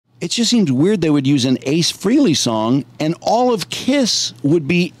it just seems weird they would use an Ace Frehley song and all of Kiss would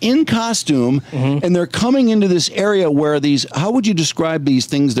be in costume and they're coming into this area where these, how would you describe these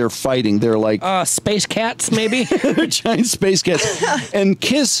things they're fighting? They're like... space cats, maybe? They're giant space cats. And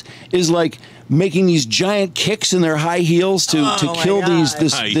Kiss is like making these giant kicks in their high heels to kill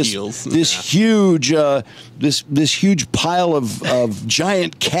this huge pile of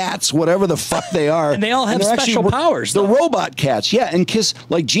giant cats, whatever the fuck they are. And they all have special powers. The robot cats, yeah. And Kiss,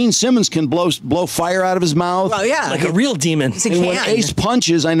 like Gene Simmons can blow fire out of his mouth. Oh yeah, like a real demon. And when Ace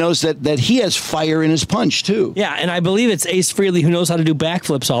punches, I noticed that he has fire in his punch too. Yeah, and I believe it's Ace Frehley who knows how to do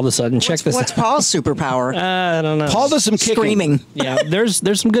backflips all of a sudden. Check this out. What's Paul's superpower? I don't know. Paul does some kicking. Screaming. Yeah, there's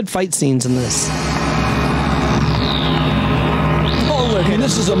some good fight scenes in this. Oh, look, and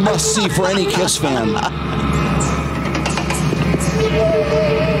this is a must-see for any Kiss fan.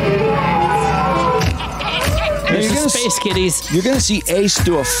 Space Kitties. You're going to see Ace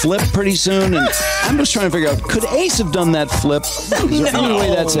do a flip pretty soon, and I'm just trying to figure out, could Ace have done that flip? Is there any way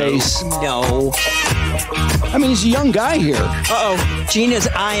that's Ace? No. I mean, he's a young guy here. Uh-oh. Gina's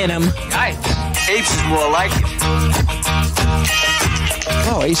eyeing him. Guys, Ace is more like it.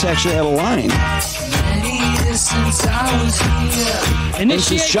 Oh, Ace actually had a line. And there's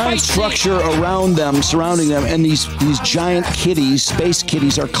this giant structure around them, surrounding them, and these giant kitties, space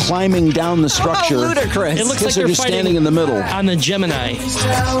kitties, are climbing down the structure. Oh, ludicrous. It looks like they're just standing in the middle. On the Gemini.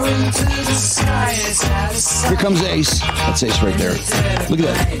 Here comes Ace. That's Ace right there. Look at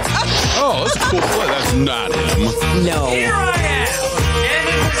that. Oh, that's a cool play. That's not him. No. Here I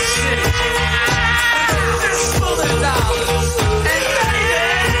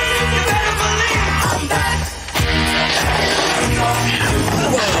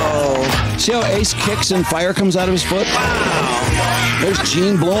See how Ace kicks and fire comes out of his foot? Wow. There's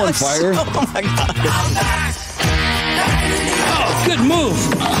Gene blowing fire. Oh, my God. Oh, good move.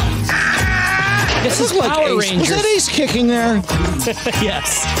 This is like Power Ace. Rangers. Was that Ace kicking there?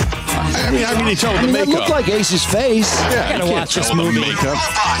 Yes. I mean, how can you tell with the makeup? It looked like Ace's face. Yeah, I gotta watch this movie. Makeup.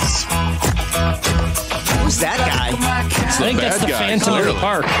 Who's that guy? I think that's the Phantom of the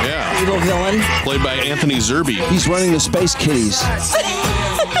Park. Yeah. Evil villain. Played by Anthony Zerbe. He's running the Space Kitties.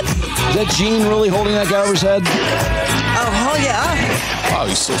 Is that Gene really holding that guy over his head? Oh, hell yeah. Wow,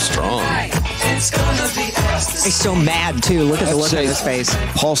 he's so strong. He's so mad, too. Look at the look on his face.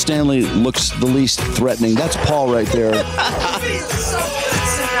 Paul Stanley looks the least threatening. That's Paul right there.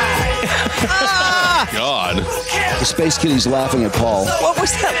 God. The Space Kitty's laughing at Paul. What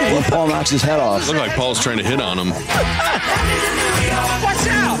was that? When Paul knocks his head off. Looked like Paul's trying to hit on him. Watch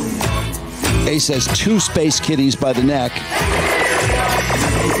out! Ace has two Space Kitties by the neck.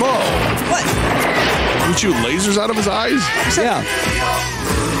 Whoa. What? Did you shoot lasers out of his eyes? Yeah.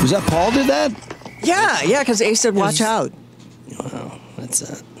 Was that Paul did that? Yeah, because Ace said, watch out. Wow, that's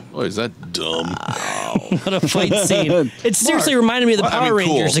it. Oh, is that dumb? What a fight scene. It seriously reminded me of the Power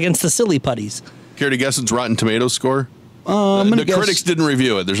Rangers against the Silly Putties. Care to guess its Rotten Tomatoes score? The critics didn't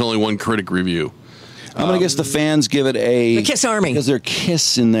review it. There's only one critic review. I'm going to guess the fans give it a... The Kiss Army. Because they're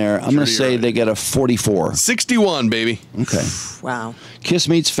Kiss in there. I'm going to say they get a 44. 61, baby. Okay. Wow. Kiss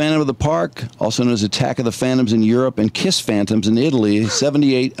meets Phantom of the Park, also known as Attack of the Phantoms in Europe, and Kiss Phantoms in Italy,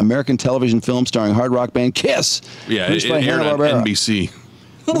 78 American television film starring hard rock band Kiss. Yeah, it aired on NBC.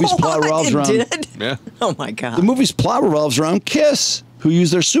 The movie's plot revolves around... Did? Yeah. Oh, my God. The movie's plot revolves around Kiss, who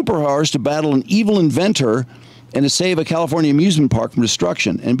use their superpowers to battle an evil inventor and to save a California amusement park from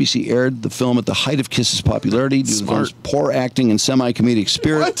destruction. NBC aired the film at the height of Kiss's popularity due to the film's poor acting and semi-comedic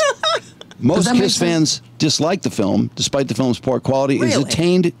spirit. Most Kiss fans dislike the film, despite the film's poor quality. It has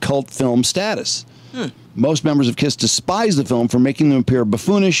attained cult film status. Most members of Kiss despise the film for making them appear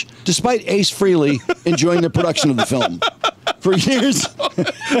buffoonish, despite Ace Frehley enjoying the production of the film. For years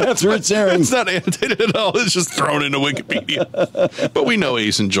after its airing. It's not annotated at all. It's just thrown into Wikipedia. But we know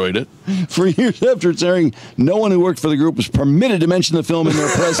Ace enjoyed it. For years after its airing, no one who worked for the group was permitted to mention the film in their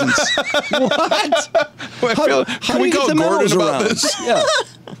presence. What? Can we call Gordon about this? Yeah.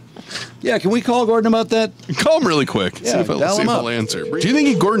 Yeah, can we call Gordon about that? Call him really quick. Yeah, see if he'll answer. Do you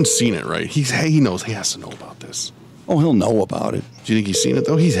think Gordon's seen it, right? He knows. He has to know about this. Oh, he'll know about it. Do you think he's seen it,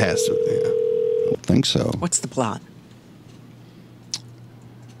 though? He has to. Yeah. I don't think so. What's the plot?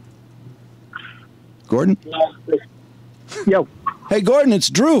 Gordon? Yo. Hey, Gordon, it's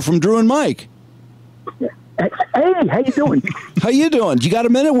Drew from Drew and Mike. Hey, how you doing? How you doing? You got a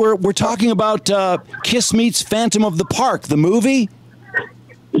minute? We're talking about Kiss meets Phantom of the Park, the movie.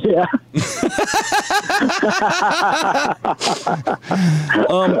 Yeah.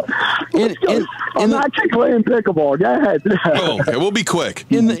 I'm actually playing pickleball. Go ahead. Oh, okay, we'll be quick.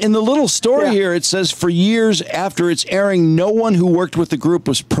 In the little story here, it says for years after its airing, no one who worked with the group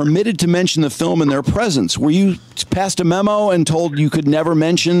was permitted to mention the film in their presence. Were you passed a memo and told you could never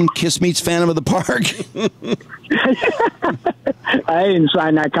mention Kiss Meets Phantom of the Park? I didn't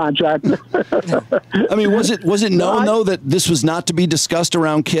sign that contract. I mean, was it known though that this was not to be discussed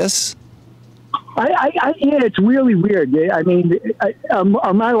around Kiss? Yeah, it's really weird. I mean,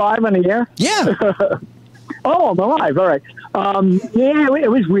 am I live on the air? Yeah. Oh, I'm alive. All right. Yeah,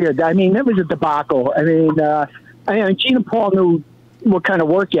 it was weird. I mean, it was a debacle. I mean, Gina Paul knew what kind of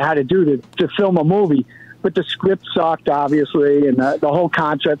work you had to do to film a movie, but the script sucked, obviously, and the whole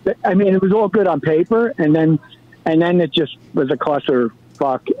concept. I mean, it was all good on paper, and then it just was a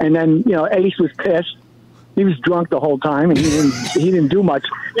clusterfuck. And then Ace was pissed. He was drunk the whole time, and he didn't do much.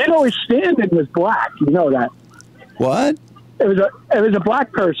 His stand-in was black. You know that. What? It was a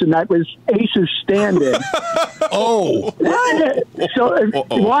black person that was Ace's stand-in. Oh. So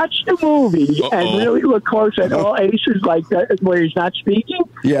watch the movie and really look close at all Ace's like that where he's not speaking.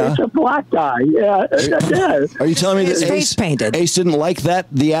 Yeah. It's a black guy. Yeah. Are you telling me His that face painted. Ace didn't like that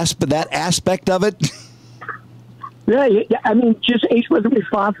aspect of it? Yeah, I mean, just Ace wasn't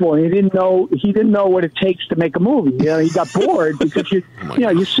responsible, and he didn't know what it takes to make a movie. He got bored because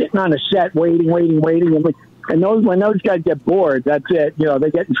you're sitting on a set waiting, and when those guys get bored, that's it.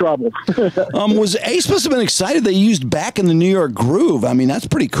 They get in trouble. Was Ace supposed to have been excited they used "Back in the New York Groove"? I mean, that's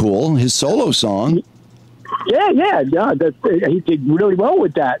pretty cool. His solo song. Yeah. He did really well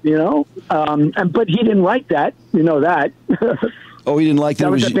with that, but he didn't like that. You know that. Oh, he didn't like that.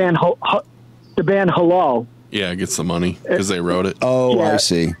 That was the band Hello. Yeah, it gets the money because they wrote it. Oh, yeah. I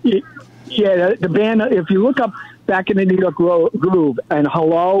see. Yeah, the band, if you look up Back in the New York Groove, and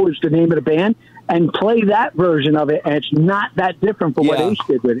Hello is the name of the band, and play that version of it, and it's not that different from what Ace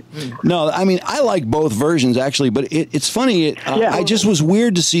did with it. No, I mean, I like both versions, actually, but it's funny. I just was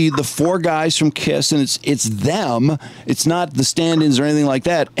weird to see the four guys from Kiss, and it's them. It's not the stand-ins or anything like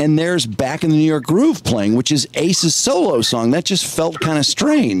that, and there's Back in the New York Groove playing, which is Ace's solo song. That just felt kind of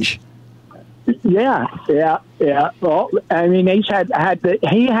strange. Yeah. Well, I mean, Ace had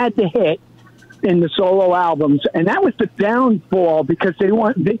the hit in the solo albums, and that was the downfall because they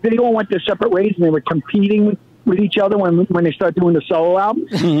all went their separate ways, and they were competing with each other when they started doing the solo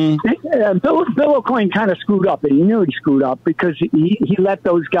albums. Mm-hmm. Bill O'Coin kind of screwed up, and he knew he screwed up because he let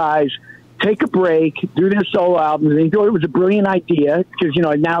those guys take a break, do their solo albums, and he thought it was a brilliant idea because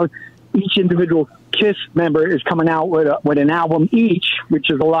now each individual Kiss member is coming out with an album each, which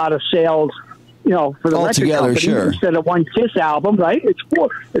is a lot of sales. For the record company, sure. Instead of one Kiss album, right?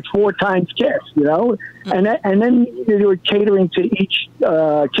 It's four times Kiss, and then they were catering to each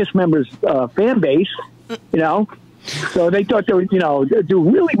Kiss member's fan base, So they thought they would, do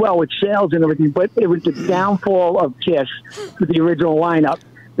really well with sales and everything, but it was the downfall of Kiss with the original lineup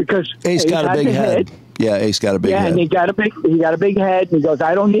because Ace got a big head. Yeah, Ace got a big head. Yeah, and he got a big head, and he goes,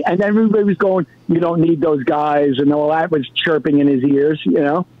 "I don't need," and everybody was going, "You don't need those guys," and all that was chirping in his ears,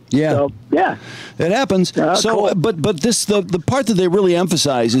 Yeah, so, yeah, it happens. Cool. But this the part that they really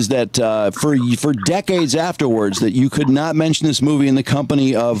emphasize is that for decades afterwards that you could not mention this movie in the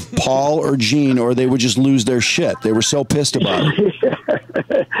company of Paul or Gene, or they would just lose their shit. They were so pissed about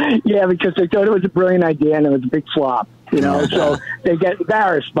it. Yeah, because they thought it was a brilliant idea and it was a big flop. So they get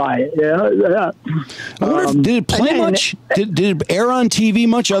embarrassed by it. Yeah. I wonder if, did it play much? Did it air on TV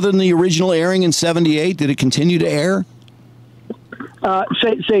much other than the original airing in '78? Did it continue to air?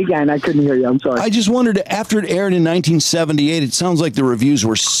 Say again. I couldn't hear you. I'm sorry. I just wondered, after it aired in 1978, it sounds like the reviews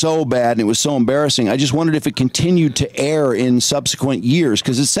were so bad and it was so embarrassing. I just wondered if it continued to air in subsequent years,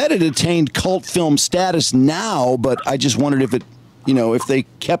 because it said it attained cult film status now, but I just wondered if it, if they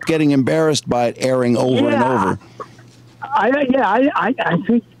kept getting embarrassed by it airing over and over. I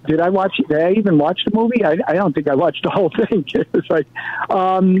think, did I even watch the movie? I don't think I watched the whole thing. It's like,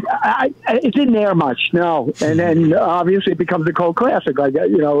 it didn't air much, no. And then obviously it becomes a cult classic, like,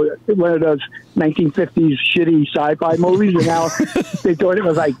 one of those 1950s shitty sci-fi movies. And now they thought it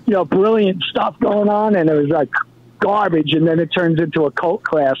was like, brilliant stuff going on, and it was like garbage. And then it turns into a cult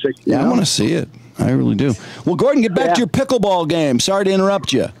classic. Yeah, I want to see it. I really do. Well, Gordon, get back to your pickleball game. Sorry to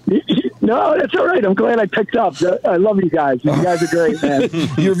interrupt you. No, that's all right. I'm glad I picked up. I love you guys. You guys are great, man.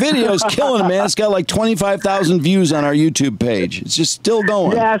 Your video's killing it, man. It's got like 25,000 views on our YouTube page. It's just still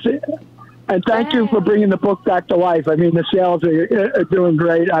going. Yes. And thank you for bringing the book back to life. I mean, the sales are doing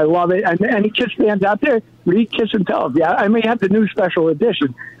great. I love it. And any Kiss fans out there, read Kiss and Tell. Yeah, I may have the new special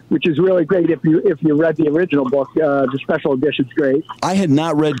edition, which is really great if you read the original book. The special edition's great. I had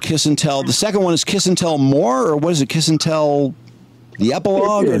not read Kiss and Tell. The second one is Kiss and Tell More, or what is it, Kiss and Tell the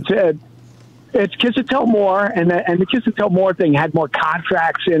epilogue? It's Kiss and Tell More, and the Kiss and Tell More thing had more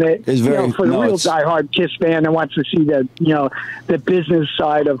contracts in it. It's very for the real diehard Kiss fan that wants to see the business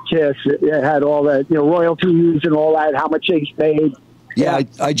side of Kiss. It had all the royalties and all that, how much they paid. Yeah,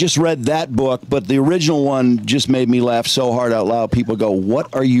 I just read that book, but the original one just made me laugh so hard out loud. People go,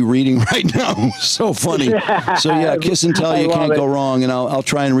 "What are you reading right now?" So funny. So yeah, Kiss and Tell, you can't go wrong, and I'll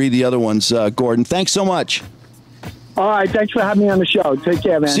try and read the other ones. Gordon, thanks so much. All right, thanks for having me on the show. Take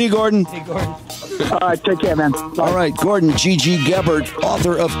care, man. See you, Gordon. Hey, Gordon. All right, take care, man. Bye. All right, Gordon GG Gebert,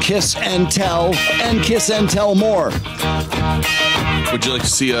 author of Kiss and Tell and Kiss and Tell More. Would you like to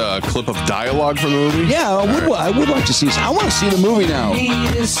see a clip of dialogue from the movie? Yeah, I would like to see. I want to see the movie now. All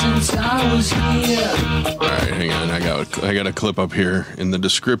right, hang on. I got a clip up here, and the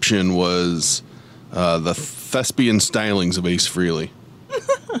description was the thespian stylings of Ace Frehley.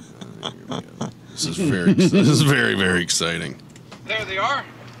 This is very, very exciting. There they are.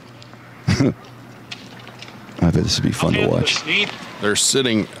 I bet this would be fun to watch. They're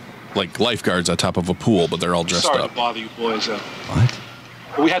sitting like lifeguards on top of a pool, but they're all dressed Sorry up. to bother you boys. What?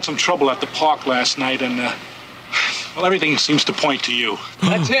 We had some trouble at the park last night, and well, everything seems to point to you.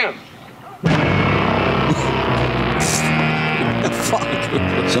 That's him.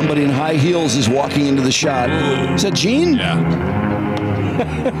 Somebody in high heels is walking into the shot. Is that Gene? Yeah.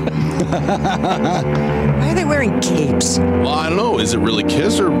 Why are they wearing capes? Well, I don't know. Is it really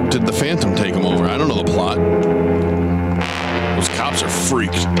Kiss, or did the Phantom take him over? I don't know the plot. Those cops are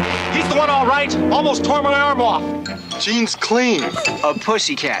freaks. He's the one, all right. Almost tore my arm off. Gene's clean. A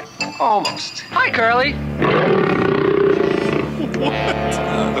pussycat. Almost. Hi, Curly.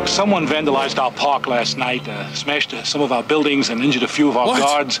 Look, someone vandalized our park last night, smashed some of our buildings, and injured a few of our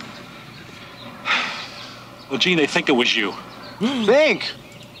guards. Well, Gene, they think it was you. Think.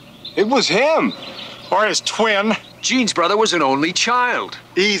 It was him. Or his twin. Gene's brother was an only child.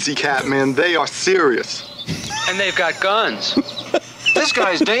 Easy, Catman. They are serious. And they've got guns. This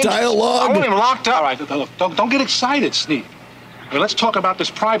guy's dangerous. Dialogue. I want him locked up. All right, look, don't get excited, Sneak. I mean, let's talk about this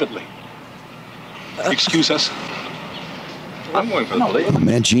privately. Excuse us. I'm going for the police. Oh,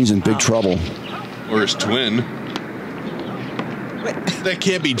 man, Gene's in big trouble. Or his twin. That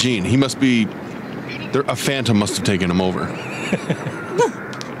can't be Gene. He must be... A Phantom must have taken him over.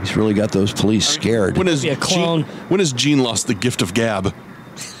 He's really got those police scared. When has Be a clone. When has Gene lost the gift of gab?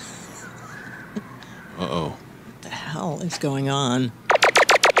 Uh-oh. What the hell is going on?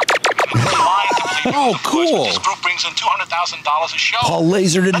 Oh, cool. This group brings in $200,000 a show. Paul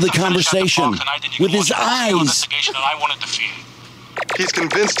lasered into Let's the finish at conversation park tonight, and you with can his launch a whole eyes. investigation that I wanted to feed. He's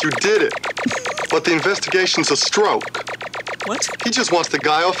convinced you did it. But the investigation's a stroke. What? He just wants the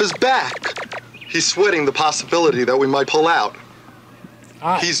guy off his back. He's sweating the possibility that we might pull out.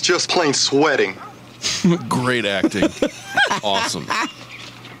 He's just plain sweating. Great acting. Awesome.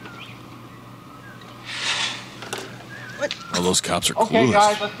 Oh, those cops are clueless. Okay,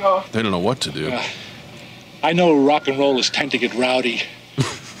 guys, let's go. They don't know what to do. I know rock and rollers tend to get rowdy.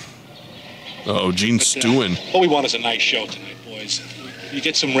 Oh, Gene's stewing. All we want is a nice show tonight, boys. You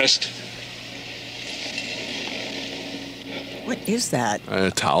get some rest. What is that?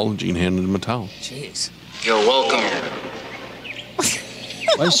 A towel. Gene handed him a towel. Jeez. You're welcome.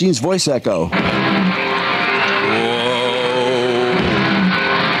 Why does Gene's voice echo? Whoa.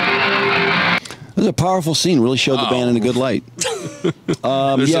 This is a powerful scene. Really showed the band in a good light.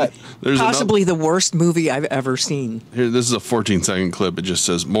 There's Possibly the worst movie I've ever seen. Here, this is a 14-second clip. It just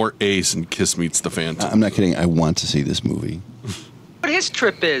says, more Ace and Kiss meets the Phantom. I'm not kidding. I want to see this movie. What his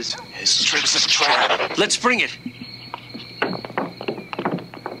trip is. His trip's a trap. Let's bring it.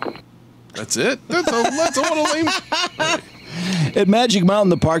 That's it? That's what a lame... At Magic Mountain,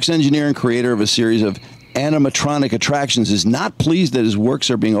 the park's engineer and creator of a series of animatronic attractions is not pleased that his works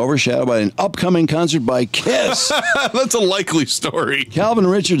are being overshadowed by an upcoming concert by Kiss. That's a likely story. Calvin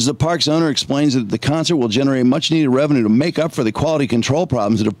Richards, the park's owner, explains that the concert will generate much-needed revenue to make up for the quality control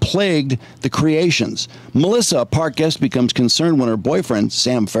problems that have plagued the creations. Melissa, a park guest, becomes concerned when her boyfriend,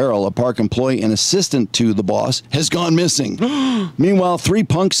 Sam Farrell, a park employee and assistant to the boss, has gone missing. Meanwhile, three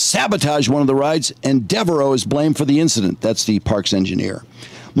punks sabotage one of the rides, and Devereaux is blamed for the incident. That's the park's engineer.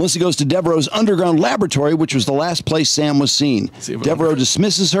 Melissa goes to Devereaux's underground laboratory, which was the last place Sam was seen. Devereaux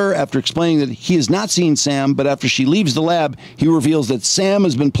dismisses her after explaining that he has not seen Sam, but after she leaves the lab, he reveals that Sam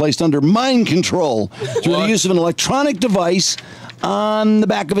has been placed under mind control through the use of an electronic device on the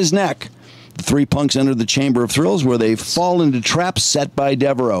back of his neck. The three punks enter the Chamber of Thrills, where they fall into traps set by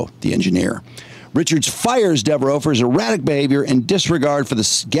Devereaux, the engineer. Richards fires Devereaux for his erratic behavior and disregard for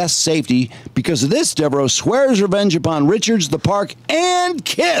the guest's safety. Because of this, Devereaux swears revenge upon Richards, the park, and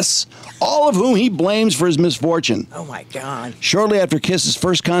Kiss, all of whom he blames for his misfortune. Oh, my God. Shortly after Kiss's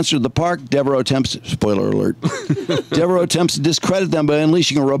first concert at the park, Devereaux attempts, spoiler alert, Devereaux attempts to discredit them by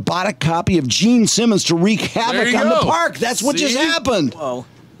unleashing a robotic copy of Gene Simmons to wreak havoc on the park. That's what just happened. Whoa.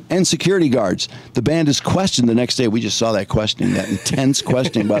 And security guards. The band is questioned the next day. We just saw that questioning, that intense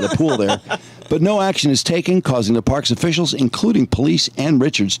questioning by the pool there. But no action is taken, causing the park's officials, including police and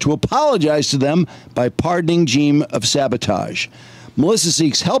Richards, to apologize to them by pardoning Gene of sabotage. Melissa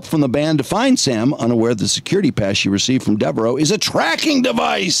seeks help from the band to find Sam, unaware the security pass she received from Devereaux is a tracking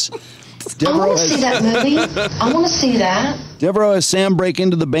device. I want to see that movie. I want to see that. Devereaux has Sam break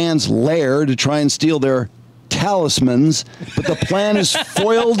into the band's lair to try and steal their talismans, but the plan is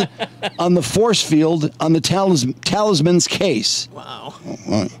foiled on the force field on the talisman's case. Wow.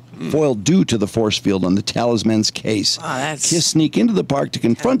 Foiled due to the force field on the talisman's case. Wow, Kiss sneak into the park to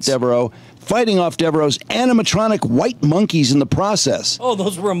confront Devereaux, fighting off Devereaux's animatronic white monkeys in the process. Oh,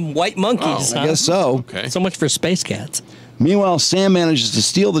 those were white monkeys, huh? I guess so. Okay. So much for space cats. Meanwhile, Sam manages to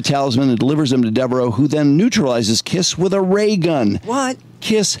steal the talisman and delivers them to Devereaux, who then neutralizes Kiss with a ray gun. What?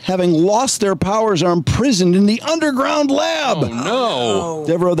 Kiss, having lost their powers, are imprisoned in the underground lab. Oh, no.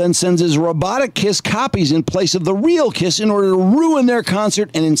 Devereaux then sends his robotic Kiss copies in place of the real Kiss in order to ruin their concert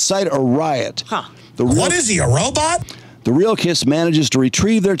and incite a riot. Huh. What is he, a robot? The real Kiss manages to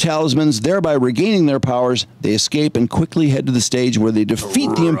retrieve their talismans, thereby regaining their powers. They escape and quickly head to the stage where they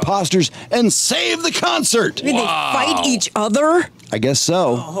defeat the imposters and save the concert. Did they fight each other? I guess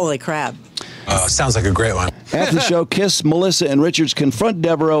so. Oh, holy crap. Sounds like a great one. After the show, Kiss, Melissa, and Richards confront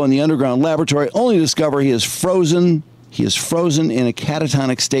Devereaux in the underground laboratory, only to discover he is frozen. He is frozen in a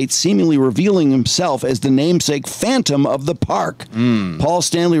catatonic state, seemingly revealing himself as the namesake Phantom of the park. Paul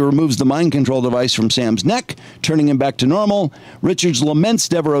Stanley removes the mind control device from Sam's neck, turning him back to normal. Richards laments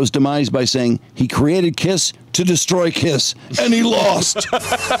Devereaux's demise by saying he created Kiss to destroy Kiss, and he lost.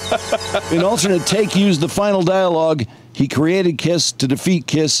 An alternate take used the final dialogue. He created Kiss to defeat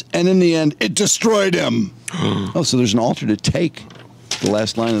Kiss, and in the end, it destroyed him. Oh, so there's an alternate take. The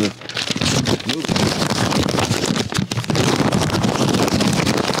last line of the movie.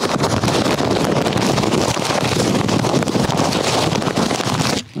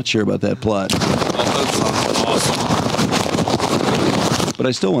 Not sure about that plot. Oh, that sounds awesome. But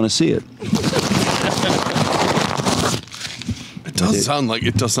I still want to see it. It does sound like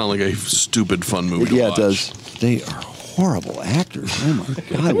a stupid fun movie to watch. It does. They are horrible actors. Oh my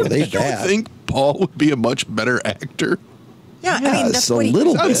God, were they bad? I think Paul would be a much better actor. Yeah, I mean, that's a what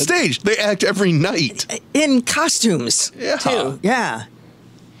little bit. On stage, they act every night. in costumes, too. Yeah.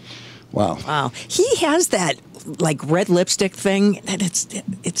 Wow. Wow. He has that, like, red lipstick thing, and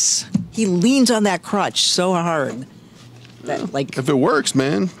he leans on that crutch so hard. That, like, If it works,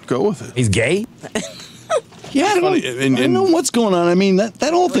 man, go with it. He's gay? Yeah, I don't know what's going on. I mean, that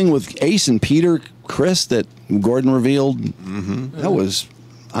whole thing with Ace and Peter, Chris, that Gordon revealed, that was,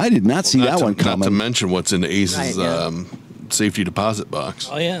 I did not see that one coming. Not to mention what's in Ace's Right, safety deposit box.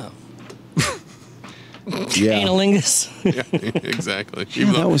 Oh, yeah. Yeah. Analingus. Yeah, exactly.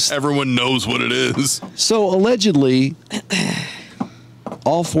 Even though everyone knows what it is. So allegedly,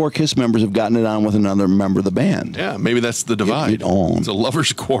 all four Kiss members have gotten it on with another member of the band. Yeah, maybe that's the divide. It's a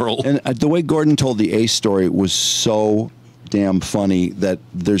lover's quarrel. And the way Gordon told the Ace story was so damn funny that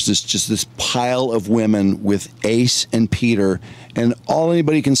there's this pile of women with Ace and Peter, and all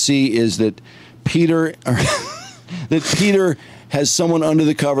anybody can see is that Peter has someone under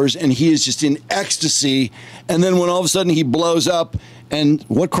the covers, and he is just in ecstasy. And then when all of a sudden he blows up, and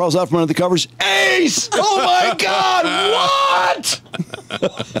what crawls out from under the covers? Ace! Oh my God! What?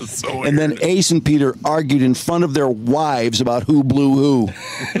 So and then Ace and Peter argued in front of their wives about who blew who.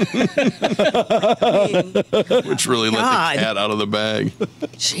 Which really let the cat out of the bag.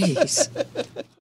 Jeez.